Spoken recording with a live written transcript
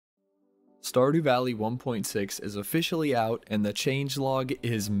Stardew Valley 1.6 is officially out and the changelog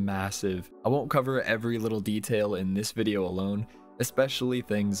is massive. I won't cover every little detail in this video alone, especially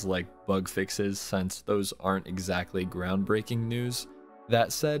things like bug fixes since those aren't exactly groundbreaking news.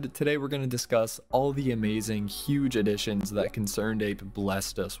 That said, today we're going to discuss all the amazing, huge additions that ConcernedApe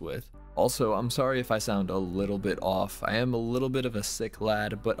blessed us with. Also, I'm sorry if I sound a little bit off. I am a little bit of a sick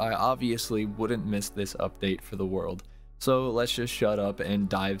lad, but I obviously wouldn't miss this update for the world. So let's just shut up and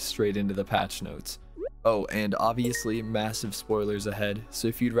dive straight into the patch notes. Oh, and obviously massive spoilers ahead, so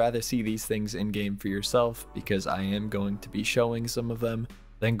if you'd rather see these things in-game for yourself, because I am going to be showing some of them,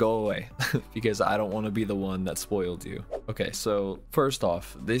 then go away, because I don't want to be the one that spoiled you. Okay, so first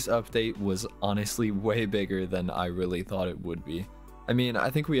off, this update was honestly way bigger than I really thought it would be. I mean,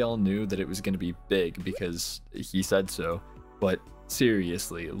 I think we all knew that it was going to be big because he said so, but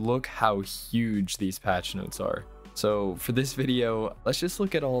seriously, look how huge these patch notes are. So for this video, let's just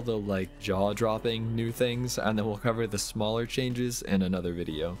look at all the jaw-dropping new things, and then we'll cover the smaller changes in another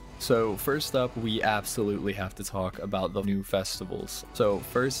video. So first up, we absolutely have to talk about the new festivals. So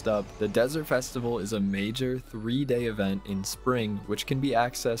first up, the Desert Festival is a major 3-day event in spring, which can be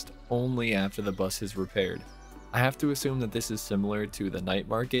accessed only after the bus is repaired. I have to assume that this is similar to the night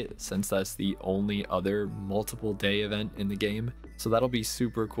market, since that's the only other multiple day event in the game, so that'll be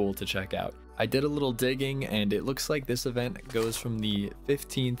super cool to check out. I did a little digging, and it looks like this event goes from the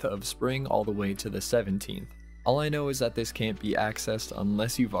 15th of spring all the way to the 17th. All I know is that this can't be accessed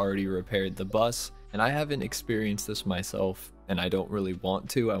unless you've already repaired the bus, and I haven't experienced this myself, and I don't really want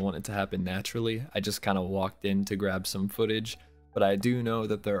to. I want it to happen naturally. I just kind of walked in to grab some footage. But I do know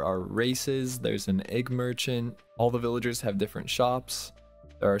that there are races, there's an egg merchant, all the villagers have different shops,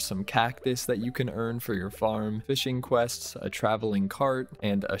 there are some cactus that you can earn for your farm, fishing quests, a traveling cart,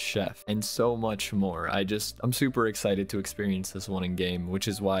 and a chef, and so much more. I'm super excited to experience this one in game, which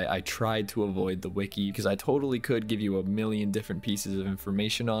is why I tried to avoid the wiki, because I totally could give you a million different pieces of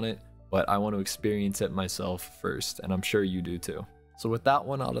information on it, but I want to experience it myself first, and I'm sure you do too. So with that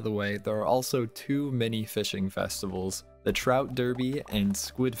one out of the way, there are also two mini fishing festivals, the Trout Derby and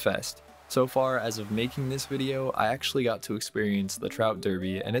Squid Fest. So far as of making this video, I actually got to experience the Trout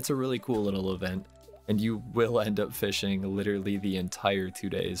Derby, and it's a really cool little event, and you will end up fishing literally the entire 2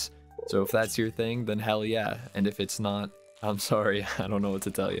 days. So if that's your thing, then hell yeah, and if it's not, I'm sorry, I don't know what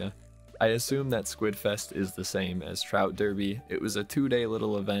to tell you. I assume that Squid Fest is the same as Trout Derby. It was a 2-day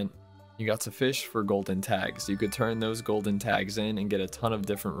little event. You got to fish for golden tags. You could turn those golden tags in and get a ton of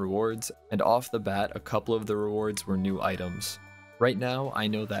different rewards, and off the bat, a couple of the rewards were new items. Right now, I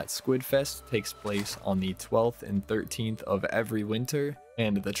know that Squid Fest takes place on the 12th and 13th of every winter,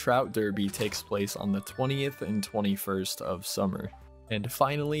 and the Trout Derby takes place on the 20th and 21st of summer. And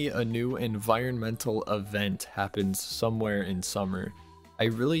finally, a new environmental event happens somewhere in summer. I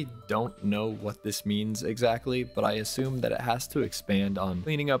really don't know what this means exactly, but I assume that it has to expand on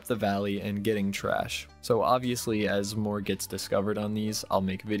cleaning up the valley and getting trash. So obviously, as more gets discovered on these, I'll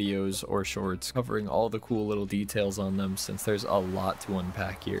make videos or shorts covering all the cool little details on them, since there's a lot to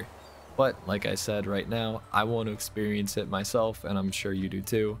unpack here. But like I said, right now, I want to experience it myself, and I'm sure you do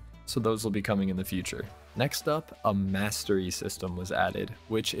too, so those will be coming in the future. Next up, a mastery system was added,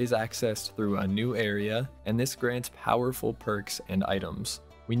 which is accessed through a new area, and this grants powerful perks and items.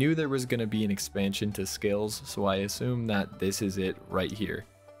 We knew there was going to be an expansion to skills, so I assume that this is it right here.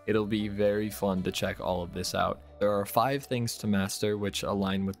 It'll be very fun to check all of this out. There are 5 things to master which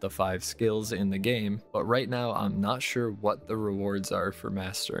align with the 5 skills in the game, but right now I'm not sure what the rewards are for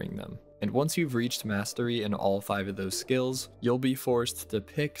mastering them. And once you've reached mastery in all 5 of those skills, you'll be forced to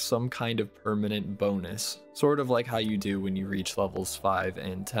pick some kind of permanent bonus, sort of like how you do when you reach levels 5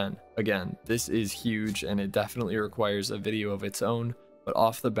 and 10. Again, this is huge and it definitely requires a video of its own, but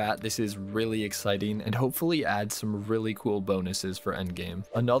off the bat this is really exciting and hopefully adds some really cool bonuses for endgame.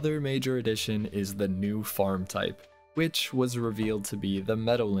 Another major addition is the new farm type, which was revealed to be the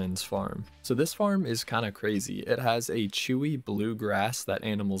Meadowlands Farm. So this farm is kind of crazy. It has a chewy blue grass that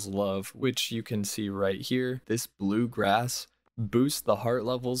animals love, which you can see right here. This blue grass boosts the heart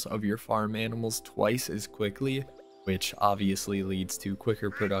levels of your farm animals twice as quickly, which obviously leads to quicker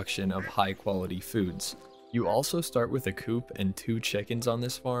production of high quality foods. You also start with a coop and 2 chickens on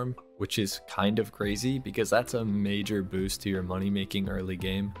this farm, which is kind of crazy because that's a major boost to your money making early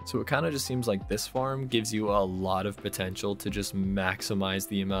game. So it kind of just seems like this farm gives you a lot of potential to just maximize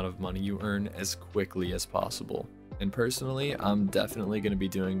the amount of money you earn as quickly as possible. And personally, I'm definitely going to be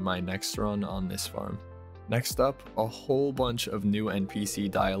doing my next run on this farm. Next up, a whole bunch of new NPC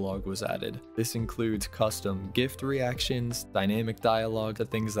dialogue was added. This includes custom gift reactions, dynamic dialogue to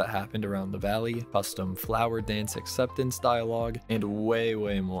things that happened around the valley, custom flower dance acceptance dialogue, and way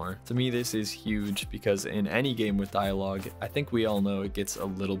more. To me, this is huge because in any game with dialogue, I think we all know it gets a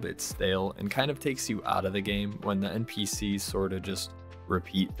little bit stale and kind of takes you out of the game when the NPCs sort of just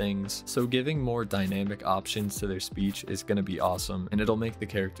repeat things. So giving more dynamic options to their speech is going to be awesome, and it'll make the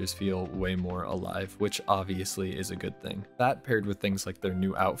characters feel way more alive, which obviously is a good thing. That paired with things like their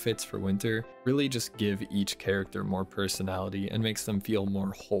new outfits for winter really just give each character more personality and makes them feel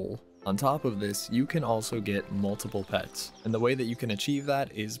more whole. On top of this, you can also get multiple pets, and the way that you can achieve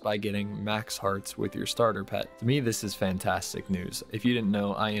that is by getting max hearts with your starter pet. To me, this is fantastic news. If you didn't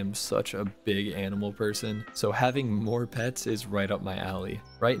know, I am such a big animal person, so having more pets is right up my alley.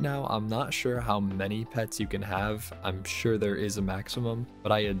 Right now, I'm not sure how many pets you can have. I'm sure there is a maximum,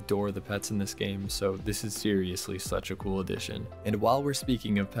 but I adore the pets in this game, so this is seriously such a cool addition. And while we're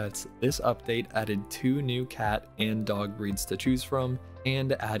speaking of pets, this update added 2 new cat and dog breeds to choose from,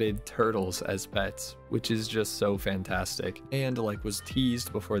 and added turtles as pets, which is just so fantastic. And like was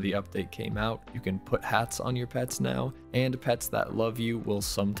teased before the update came out, you can put hats on your pets now, and pets that love you will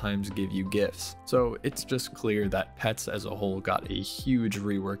sometimes give you gifts. So it's just clear that pets as a whole got a huge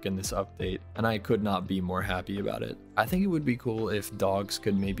rework in this update, and I could not be more happy about it. I think it would be cool if dogs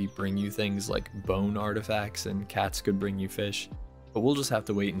could maybe bring you things like bone artifacts and cats could bring you fish. But we'll just have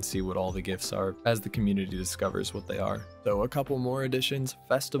to wait and see what all the gifts are as the community discovers what they are. So a couple more additions,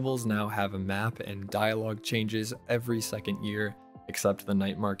 festivals now have a map and dialogue changes every second year, except the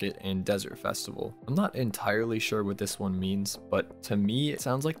night market and desert festival. I'm not entirely sure what this one means, but to me it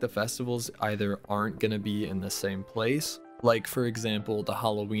sounds like the festivals either aren't gonna be in the same place, like for example the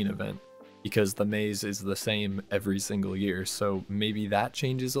Halloween event, because the maze is the same every single year, so maybe that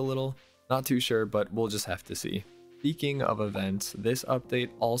changes a little. Not too sure, but we'll just have to see. Speaking of events, this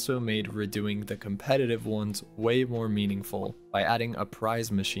update also made redoing the competitive ones way more meaningful by adding a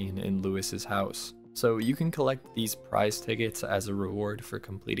prize machine in Lewis's house. So you can collect these prize tickets as a reward for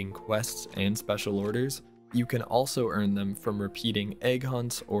completing quests and special orders. You can also earn them from repeating egg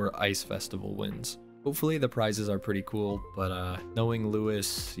hunts or ice festival wins. Hopefully the prizes are pretty cool, but knowing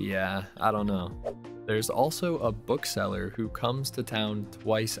Lewis, yeah, I don't know. There's also a bookseller who comes to town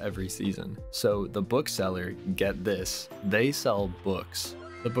twice every season. So the bookseller, get this, they sell books.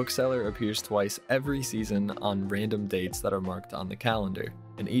 The bookseller appears twice every season on random dates that are marked on the calendar,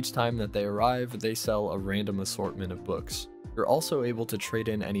 and each time that they arrive, they sell a random assortment of books. You're also able to trade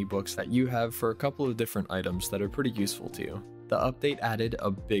in any books that you have for a couple of different items that are pretty useful to you. The update added a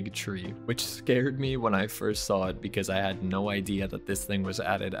big tree, which scared me when I first saw it because I had no idea that this thing was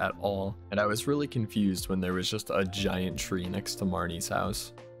added at all, and I was really confused when there was just a giant tree next to Marnie's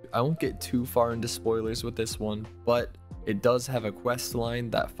house. I won't get too far into spoilers with this one, but it does have a quest line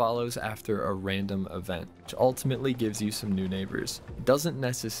that follows after a random event, which ultimately gives you some new neighbors. It doesn't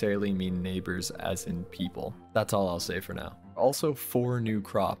necessarily mean neighbors as in people. That's all I'll say for now. Also 4 new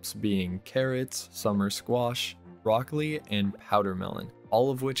crops being carrots, summer squash, broccoli, and powder melon, all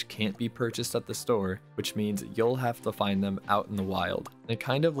of which can't be purchased at the store, which means you'll have to find them out in the wild. They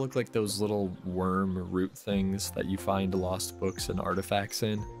kind of look like those little worm root things that you find lost books and artifacts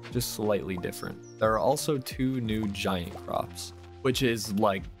in, just slightly different. There are also 2 new giant crops, which is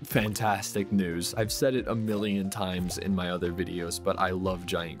like fantastic news. I've said it a million times in my other videos, but I love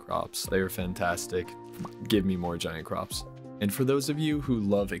giant crops. They are fantastic. Give me more giant crops. And for those of you who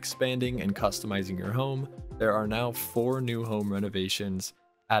love expanding and customizing your home, there are now 4 new home renovations,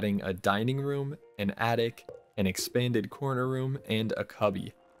 adding a dining room, an attic, an expanded corner room, and a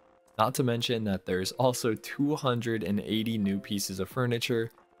cubby. Not to mention that there's also 280 new pieces of furniture,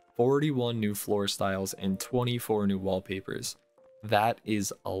 41 new floor styles, and 24 new wallpapers. That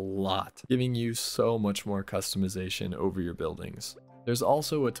is a lot, giving you so much more customization over your buildings. There's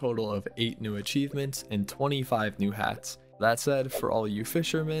also a total of 8 new achievements and 25 new hats. That said, for all you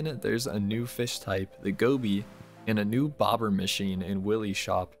fishermen, there's a new fish type, the goby, and a new bobber machine in Willie's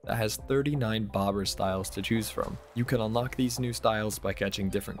shop that has 39 bobber styles to choose from. You can unlock these new styles by catching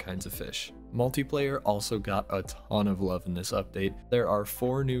different kinds of fish. Multiplayer also got a ton of love in this update. There are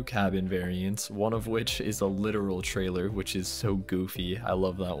 4 new cabin variants, one of which is a literal trailer, which is so goofy. I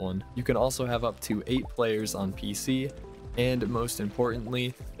love that one. You can also have up to 8 players on PC, and most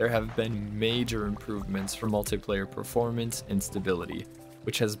importantly, there have been major improvements for multiplayer performance and stability.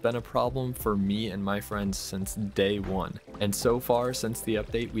 which has been a problem for me and my friends since day one. And so far since the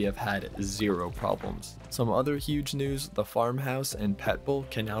update, we have had 0 problems. Some other huge news, the farmhouse and pet bowl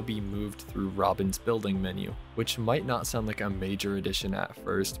can now be moved through Robin's building menu, which might not sound like a major addition at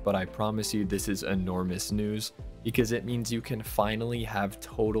first, but I promise you this is enormous news because it means you can finally have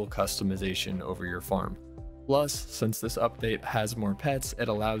total customization over your farm. Plus, since this update has more pets, it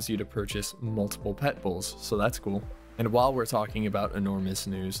allows you to purchase multiple pet bowls, so that's cool. And while we're talking about enormous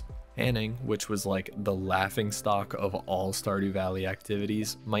news, panning, which was like the laughingstock of all Stardew Valley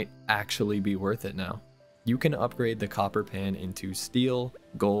activities, might actually be worth it now. You can upgrade the copper pan into steel,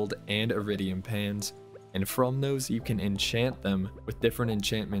 gold, and iridium pans, and from those you can enchant them with different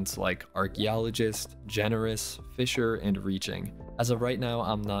enchantments like Archaeologist, Generous, Fisher, and Reaching. As of right now,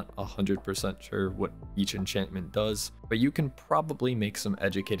 I'm not 100% sure what each enchantment does, but you can probably make some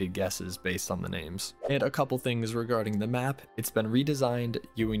educated guesses based on the names. And a couple things regarding the map, it's been redesigned,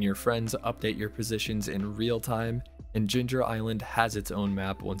 you and your friends update your positions in real time, and Ginger Island has its own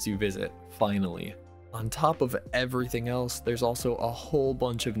map once you visit, finally. On top of everything else, there's also a whole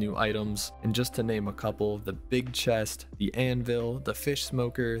bunch of new items, and just to name a couple, the big chest, the anvil, the fish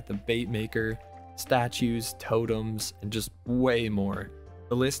smoker, the bait maker, statues, totems, and just way more.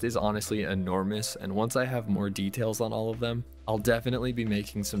 The list is honestly enormous, and once I have more details on all of them, I'll definitely be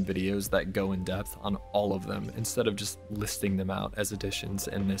making some videos that go in depth on all of them instead of just listing them out as additions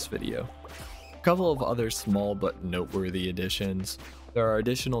in this video. A couple of other small but noteworthy additions. There are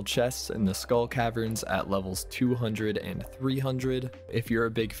additional chests in the Skull Caverns at levels 200 and 300. If you're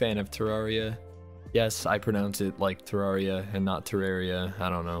a big fan of Terraria, yes, I pronounce it like Terraria and not Terraria, I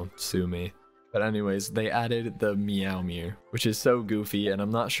don't know, sue me. But anyways, they added the Meow Mirror, which is so goofy and I'm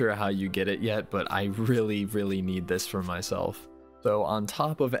not sure how you get it yet, but I really need this for myself. So on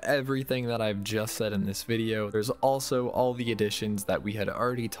top of everything that I've just said in this video, there's also all the additions that we had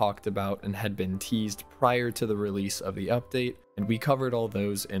already talked about and had been teased prior to the release of the update, and we covered all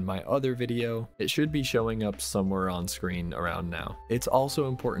those in my other video. It should be showing up somewhere on screen around now. It's also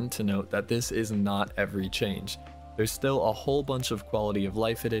important to note that this is not every change. There's still a whole bunch of quality of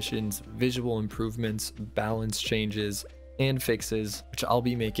life additions, visual improvements, balance changes, and fixes, which I'll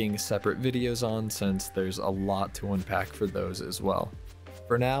be making separate videos on since there's a lot to unpack for those as well.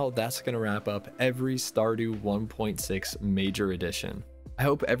 For now, that's going to wrap up every Stardew 1.6 major edition. I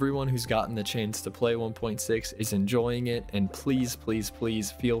hope everyone who's gotten the chance to play 1.6 is enjoying it, and please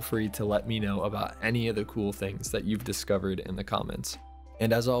feel free to let me know about any of the cool things that you've discovered in the comments.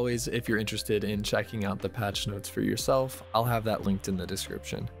 And as always, if you're interested in checking out the patch notes for yourself, I'll have that linked in the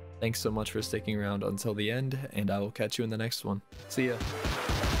description. Thanks so much for sticking around until the end, and I will catch you in the next one. See ya!